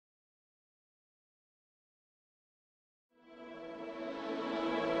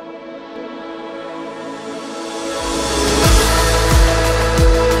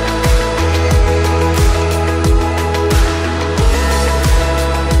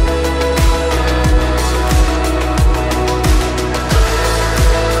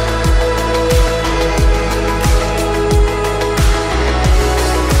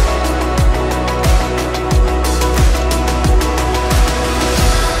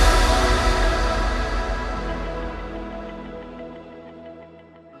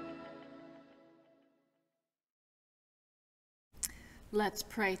Let's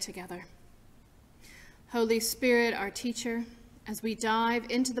pray together. Holy Spirit, our teacher, as we dive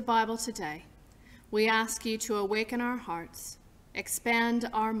into the Bible today, we ask you to awaken our hearts, expand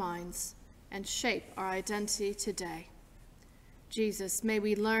our minds, and shape our identity today. Jesus, may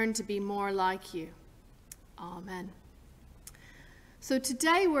we learn to be more like you. Amen. So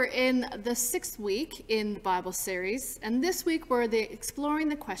today we're in the 6th week in the Bible series, and this week we're exploring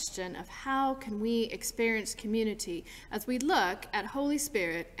the question of how can we experience community as we look at Holy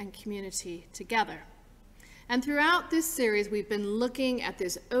Spirit and community together. And throughout this series we've been looking at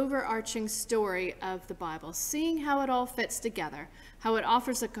this overarching story of the Bible, seeing how it all fits together, how it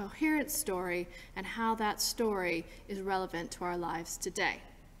offers a coherent story, and how that story is relevant to our lives today.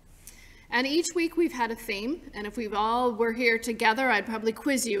 And each week we've had a theme, and if we all were here together, I'd probably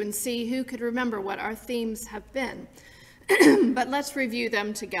quiz you and see who could remember what our themes have been. But let's review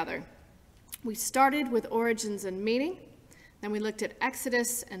them together. We started with origins and meaning, then we looked at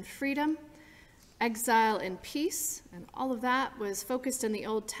Exodus and freedom, exile and peace, and all of that was focused in the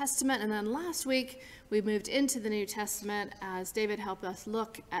Old Testament. And then last week we moved into the New Testament as David helped us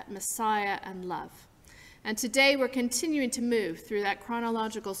look at Messiah and love. And today we're continuing to move through that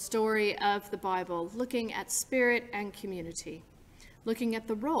chronological story of the Bible, looking at spirit and community, looking at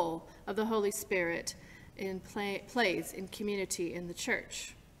the role of the Holy Spirit plays in community in the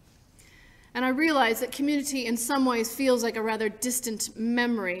church. And I realize that community in some ways feels like a rather distant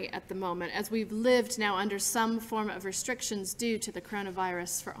memory at the moment, as we've lived now under some form of restrictions due to the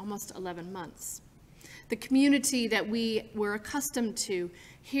coronavirus for almost 11 months. The community that we were accustomed to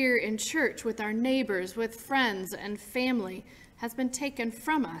here in church with our neighbors, with friends and family, has been taken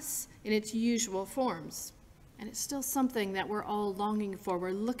from us in its usual forms. And it's still something that we're all longing for.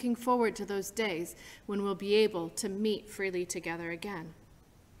 We're looking forward to those days when we'll be able to meet freely together again.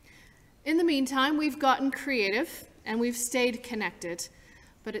 In the meantime, we've gotten creative and we've stayed connected,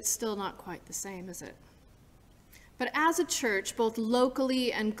 but it's still not quite the same, is it? But as a church, both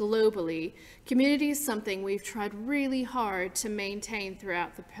locally and globally, community is something we've tried really hard to maintain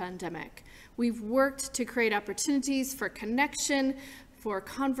throughout the pandemic. We've worked to create opportunities for connection, for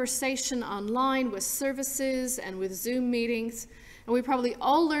conversation online with services and with Zoom meetings. And we probably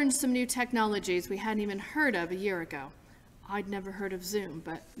all learned some new technologies we hadn't even heard of a year ago. I'd never heard of Zoom,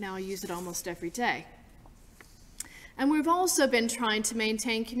 but now I use it almost every day. And we've also been trying to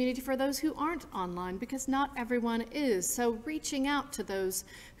maintain community for those who aren't online, because not everyone is. So reaching out to those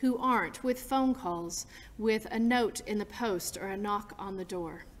who aren't with phone calls, with a note in the post or a knock on the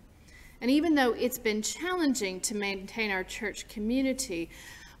door. And even though it's been challenging to maintain our church community,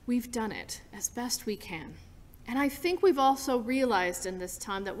 we've done it as best we can. And I think we've also realized in this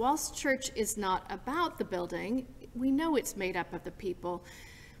time that whilst church is not about the building, we know it's made up of the people.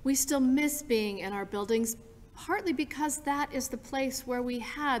 We still miss being in our buildings, partly because that is the place where we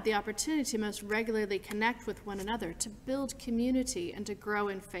had the opportunity to most regularly connect with one another, to build community and to grow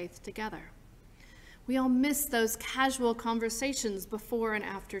in faith together. We all miss those casual conversations before and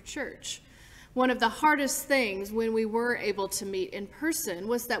after church. One of the hardest things when we were able to meet in person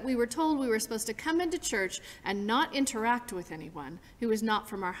was that we were told we were supposed to come into church and not interact with anyone who was not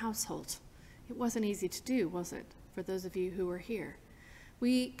from our household. It wasn't easy to do, was it, for those of you who were here?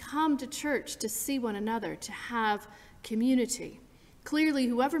 We come to church to see one another, to have community. Clearly,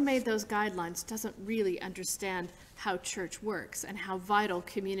 whoever made those guidelines doesn't really understand how church works and how vital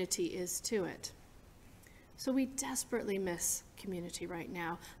community is to it. So we desperately miss community right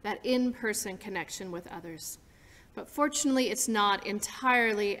now, that in-person connection with others. But fortunately, it's not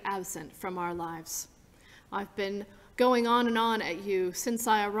entirely absent from our lives. I've been going on at you since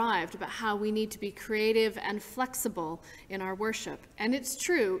I arrived about how we need to be creative and flexible in our worship. And it's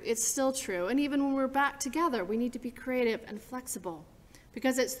true, it's still true. And even when we're back together, we need to be creative and flexible,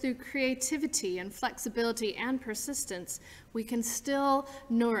 because it's through creativity and flexibility and persistence we can still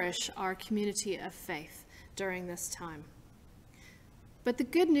nourish our community of faith during this time. But the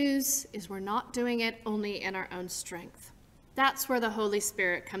good news is we're not doing it only in our own strength. That's where the Holy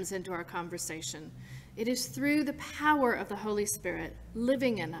Spirit comes into our conversation. It is through the power of the Holy Spirit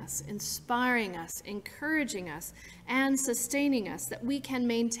living in us, inspiring us, encouraging us, and sustaining us that we can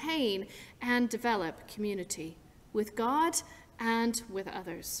maintain and develop community with God and with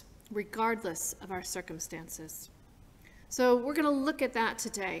others, regardless of our circumstances. So we're going to look at that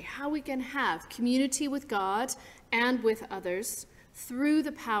today, how we can have community with God and with others through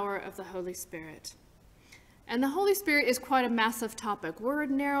the power of the Holy Spirit. And the Holy Spirit is quite a massive topic. We're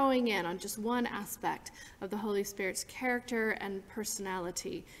narrowing in on just one aspect of the Holy Spirit's character and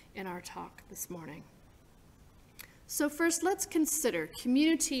personality in our talk this morning. So first, let's consider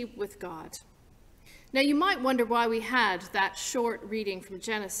community with God. Now, you might wonder why we had that short reading from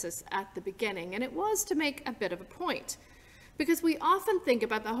Genesis at the beginning, and it was to make a bit of a point, because we often think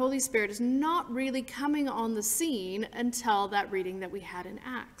about the Holy Spirit as not really coming on the scene until that reading that we had in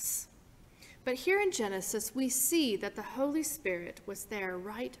Acts. But here in Genesis, we see that the Holy Spirit was there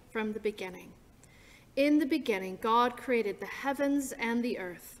right from the beginning. In the beginning, God created the heavens and the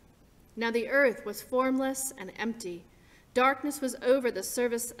earth. Now the earth was formless and empty. Darkness was over the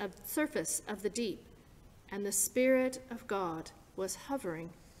surface of the deep, and the Spirit of God was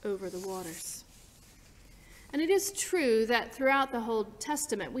hovering over the waters. And it is true that throughout the Old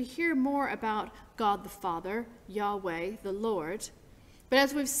Testament, we hear more about God the Father, Yahweh, the Lord. But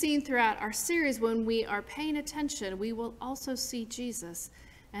as we've seen throughout our series, when we are paying attention, we will also see Jesus,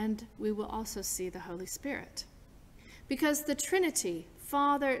 and we will also see the Holy Spirit. Because the Trinity,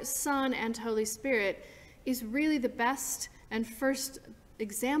 Father, Son, and Holy Spirit, is really the best and first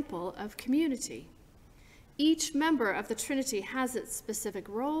example of community. Each member of the Trinity has its specific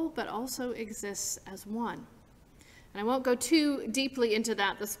role, but also exists as one. And I won't go too deeply into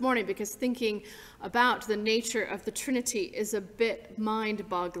that this morning, because thinking about the nature of the Trinity is a bit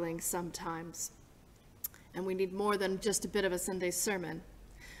mind-boggling sometimes. And we need more than just a bit of a Sunday sermon.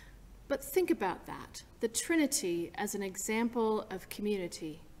 But think about that, the Trinity as an example of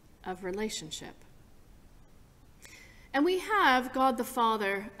community, of relationship. And we have God the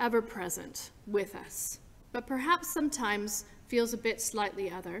Father ever present with us, but perhaps sometimes feels a bit slightly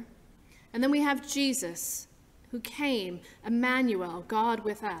other. And then we have Jesus, who came, Emmanuel, God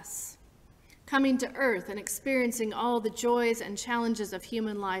with us, coming to earth and experiencing all the joys and challenges of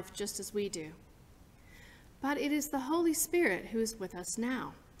human life just as we do. But it is the Holy Spirit who is with us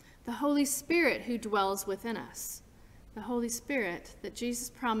now, the Holy Spirit who dwells within us, the Holy Spirit that Jesus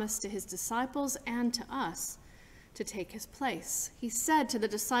promised to his disciples and to us to take his place. He said to the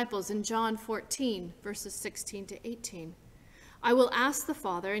disciples in John 14, verses 16 to 18, "I will ask the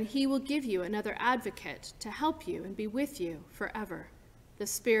Father, and he will give you another advocate to help you and be with you forever, the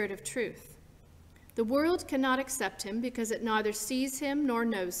Spirit of truth. The world cannot accept him because it neither sees him nor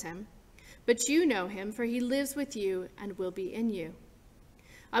knows him, but you know him, for he lives with you and will be in you.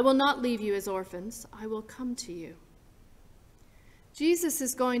 I will not leave you as orphans. I will come to you." Jesus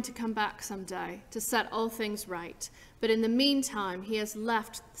is going to come back someday to set all things right, but in the meantime, he has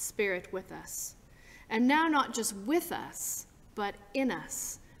left the Spirit with us. And now not just with us, but in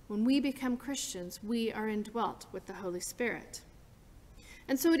us. When we become Christians, we are indwelt with the Holy Spirit.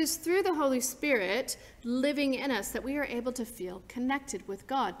 And so it is through the Holy Spirit living in us that we are able to feel connected with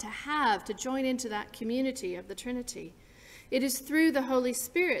God, to join into that community of the Trinity. It is through the Holy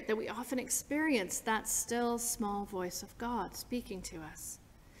Spirit that we often experience that still small voice of God speaking to us.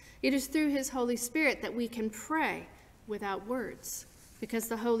 It is through his Holy Spirit that we can pray without words, because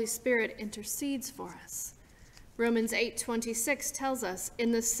the Holy Spirit intercedes for us. Romans 8:26 tells us,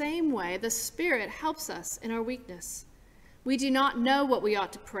 "In the same way, the Spirit helps us in our weakness. We do not know what we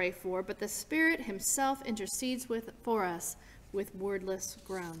ought to pray for, but the Spirit himself intercedes for us with wordless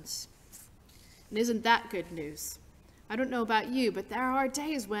groans." And isn't that good news? I don't know about you, but there are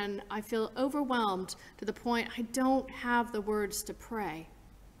days when I feel overwhelmed to the point I don't have the words to pray.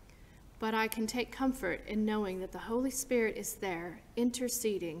 But I can take comfort in knowing that the Holy Spirit is there,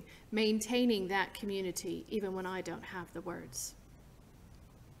 interceding, maintaining that community, even when I don't have the words.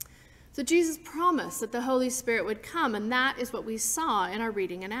 So Jesus promised that the Holy Spirit would come, and that is what we saw in our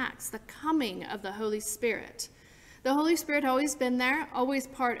reading in Acts, the coming of the Holy Spirit. The Holy Spirit had always been there, always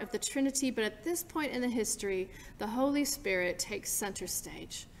part of the Trinity, but at this point in the history, the Holy Spirit takes center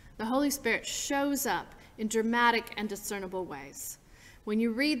stage. The Holy Spirit shows up in dramatic and discernible ways. When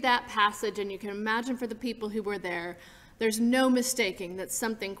you read that passage, and you can imagine for the people who were there, there's no mistaking that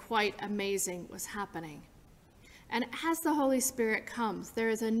something quite amazing was happening. And as the Holy Spirit comes, there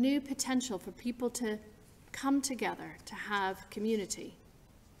is a new potential for people to come together, to have community.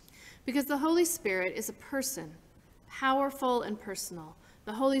 Because the Holy Spirit is a person, powerful and personal.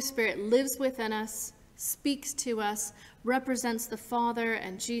 The Holy Spirit lives within us, speaks to us, represents the Father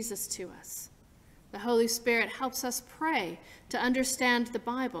and Jesus to us. The Holy Spirit helps us pray, to understand the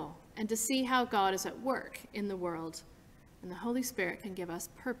Bible, and to see how God is at work in the world. And the Holy Spirit can give us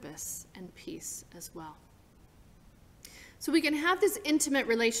purpose and peace as well. So we can have this intimate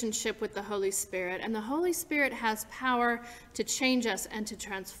relationship with the Holy Spirit, and the Holy Spirit has power to change us and to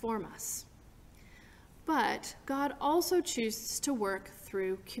transform us. But God also chooses to work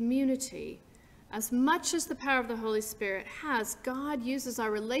through community. As much as the power of the Holy Spirit has, God uses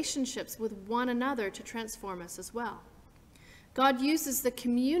our relationships with one another to transform us as well. God uses the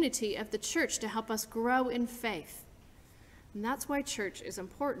community of the church to help us grow in faith. And that's why church is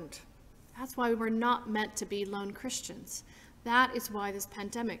important. That's why we're not meant to be lone Christians. That is why this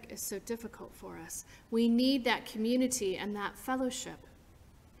pandemic is so difficult for us. We need that community and that fellowship.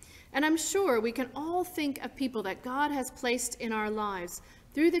 And I'm sure we can all think of people that God has placed in our lives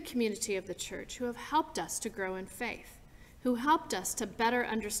through the community of the church who have helped us to grow in faith, who helped us to better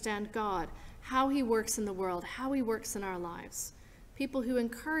understand God, how he works in the world, how he works in our lives, people who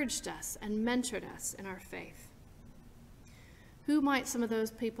encouraged us and mentored us in our faith. Who might some of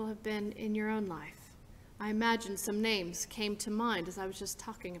those people have been in your own life? I imagine some names came to mind as I was just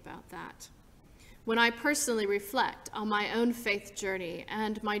talking about that. When I personally reflect on my own faith journey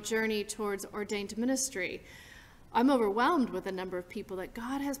and my journey towards ordained ministry, I'm overwhelmed with the number of people that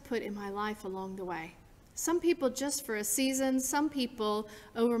God has put in my life along the way. Some people just for a season, some people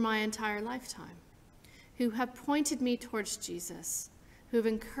over my entire lifetime, who have pointed me towards Jesus, who have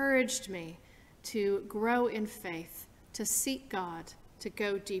encouraged me to grow in faith, to seek God, to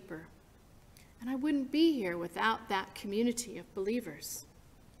go deeper. And I wouldn't be here without that community of believers.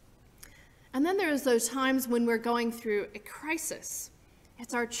 And then there's those times when we're going through a crisis.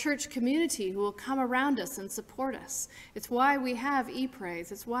 It's our church community who will come around us and support us. It's why we have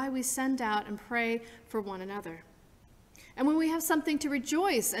e-praise. It's why we send out and pray for one another. And when we have something to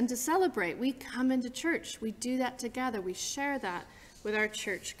rejoice and to celebrate, we come into church. We do that together. We share that with our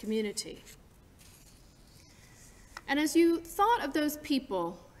church community. And as you thought of those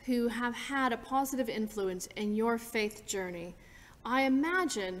people who have had a positive influence in your faith journey, I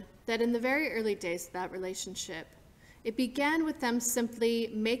imagine that in the very early days of that relationship, it began with them simply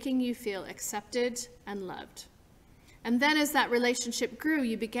making you feel accepted and loved. And then as that relationship grew,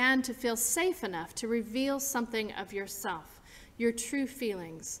 you began to feel safe enough to reveal something of yourself, your true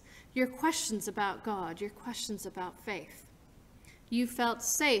feelings, your questions about God, your questions about faith. You felt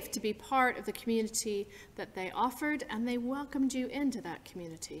safe to be part of the community that they offered, and they welcomed you into that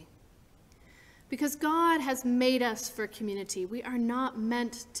community. Because God has made us for community. We are not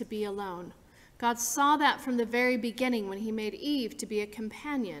meant to be alone. God saw that from the very beginning when he made Eve to be a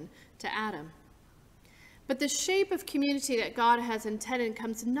companion to Adam. But the shape of community that God has intended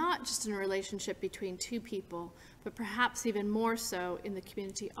comes not just in a relationship between two people, but perhaps even more so in the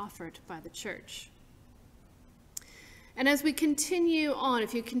community offered by the church. And as we continue on,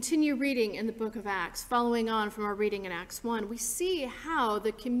 if you continue reading in the book of Acts, following on from our reading in Acts 1, we see how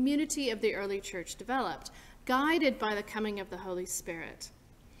the community of the early church developed, guided by the coming of the Holy Spirit.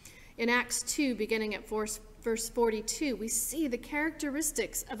 In Acts 2, beginning at verse 42, we see the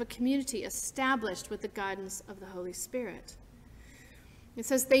characteristics of a community established with the guidance of the Holy Spirit. It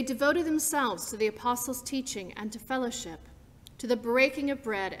says, they devoted themselves to the apostles' teaching and to fellowship, to the breaking of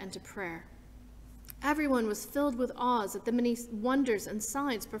bread and to prayer. Everyone was filled with awe at the many wonders and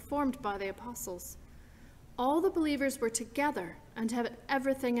signs performed by the apostles. All the believers were together and had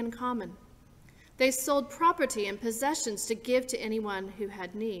everything in common. They sold property and possessions to give to anyone who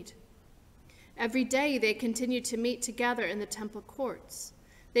had need. Every day they continued to meet together in the temple courts.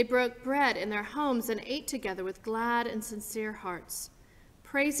 They broke bread in their homes and ate together with glad and sincere hearts,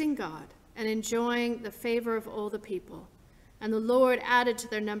 praising God and enjoying the favor of all the people. And the Lord added to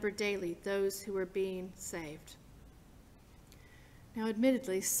their number daily those who were being saved. Now,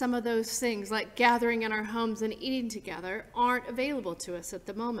 admittedly, some of those things, like gathering in our homes and eating together, aren't available to us at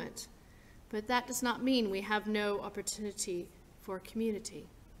the moment. But that does not mean we have no opportunity for community.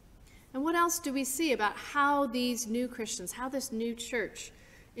 And what else do we see about how these new Christians, how this new church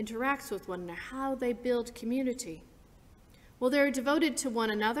interacts with one another, how they build community? Well, they're devoted to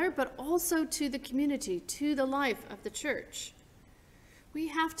one another, but also to the community, to the life of the church. We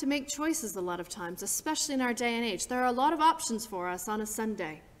have to make choices a lot of times, especially in our day and age. There are a lot of options for us on a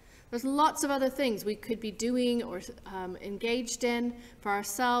Sunday. There's lots of other things we could be doing or engaged in for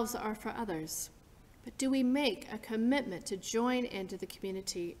ourselves or for others. But do we make a commitment to join into the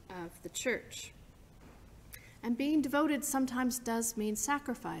community of the church? And being devoted sometimes does mean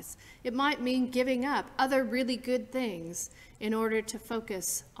sacrifice. It might mean giving up other really good things in order to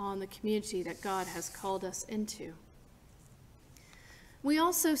focus on the community that God has called us into. We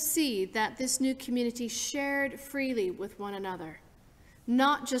also see that this new community shared freely with one another.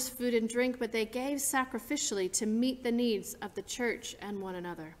 Not just food and drink, but they gave sacrificially to meet the needs of the church and one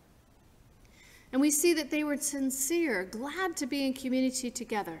another. And we see that they were sincere, glad to be in community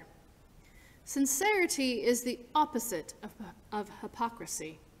together. Sincerity is the opposite of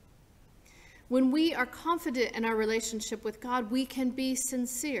hypocrisy. When we are confident in our relationship with God, we can be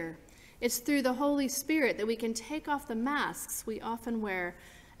sincere. It's through the Holy Spirit that we can take off the masks we often wear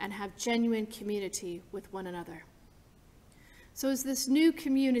and have genuine community with one another. So as this new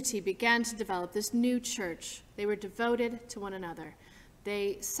community began to develop, this new church, they were devoted to one another.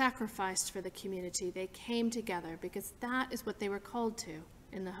 They sacrificed for the community. They came together because that is what they were called to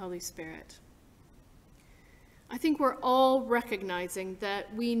in the Holy Spirit. I think we're all recognizing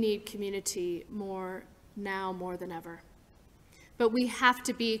that we need community more now more than ever. But we have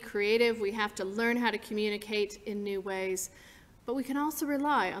to be creative. We have to learn how to communicate in new ways. But we can also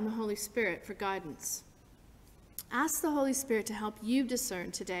rely on the Holy Spirit for guidance. Ask the Holy Spirit to help you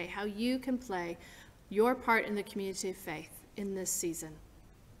discern today how you can play your part in the community of faith in this season.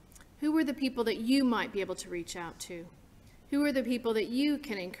 Who are the people that you might be able to reach out to? Who are the people that you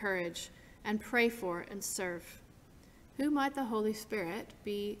can encourage and pray for and serve? Who might the Holy Spirit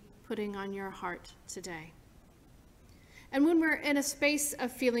be putting on your heart today? And when we're in a space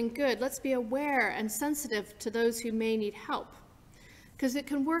of feeling good, let's be aware and sensitive to those who may need help, because it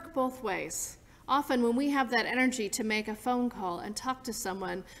can work both ways. Often when we have that energy to make a phone call and talk to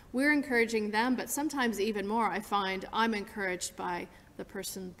someone, we're encouraging them, but sometimes even more, I find I'm encouraged by the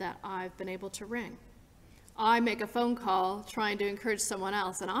person that I've been able to ring. I make a phone call trying to encourage someone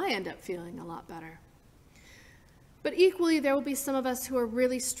else, and I end up feeling a lot better. But equally, there will be some of us who are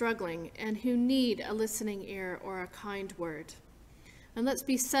really struggling and who need a listening ear or a kind word. And let's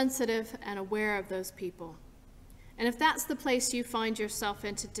be sensitive and aware of those people. And if that's the place you find yourself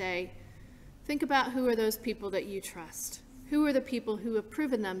in today, think about who are those people that you trust. Who are the people who have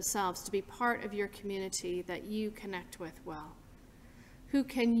proven themselves to be part of your community that you connect with well? Who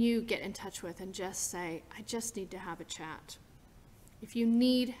can you get in touch with and just say, I just need to have a chat? If you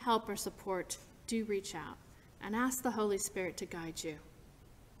need help or support, do reach out and ask the Holy Spirit to guide you.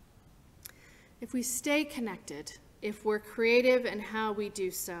 If we stay connected, if we're creative in how we do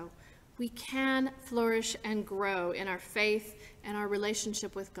so, we can flourish and grow in our faith and our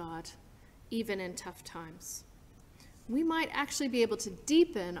relationship with God, even in tough times. We might actually be able to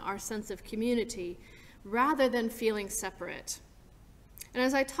deepen our sense of community rather than feeling separate. And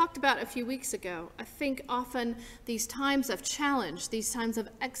as I talked about a few weeks ago, I think often these times of challenge, these times of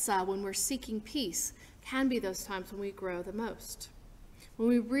exile when we're seeking peace, can be those times when we grow the most, when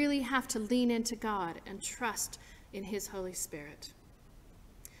we really have to lean into God and trust in his Holy Spirit.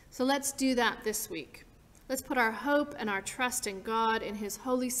 So let's do that this week. Let's put our hope and our trust in God, in his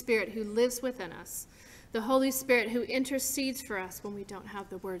Holy Spirit who lives within us, the Holy Spirit who intercedes for us when we don't have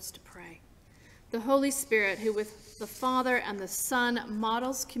the words to pray, the Holy Spirit who with the Father and the Son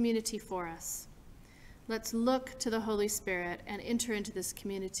models community for us. Let's look to the Holy Spirit and enter into this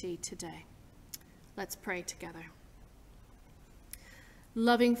community today. Let's pray together.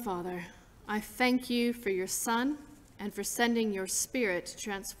 Loving Father, I thank you for your Son and for sending your Spirit to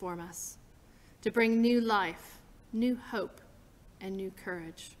transform us, to bring new life, new hope, and new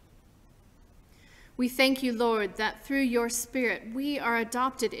courage. We thank you, Lord, that through your Spirit we are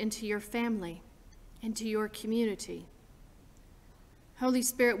adopted into your family, into your community. Holy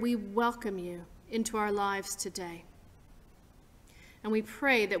Spirit, we welcome you into our lives today. And we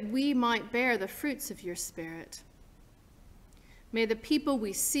pray that we might bear the fruits of your Spirit. May the people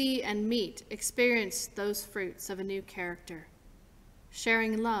we see and meet experience those fruits of a new character,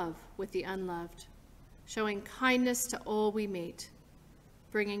 sharing love with the unloved, showing kindness to all we meet,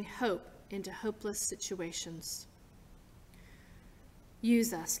 bringing hope into hopeless situations.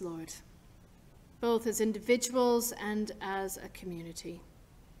 Use us, Lord, both as individuals and as a community.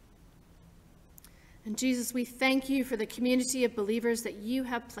 And Jesus, we thank you for the community of believers that you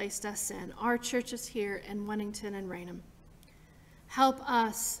have placed us in, our churches here in Wennington and Rainham. Help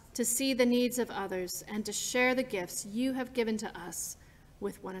us to see the needs of others and to share the gifts you have given to us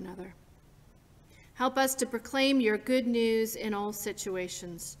with one another. Help us to proclaim your good news in all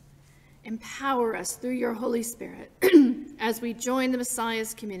situations. Empower us through your Holy Spirit as we join the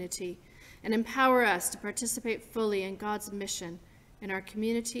Messiah's community, and empower us to participate fully in God's mission in our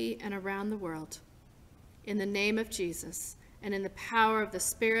community and around the world. In the name of Jesus and in the power of the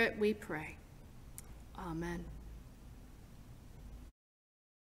Spirit we pray. Amen.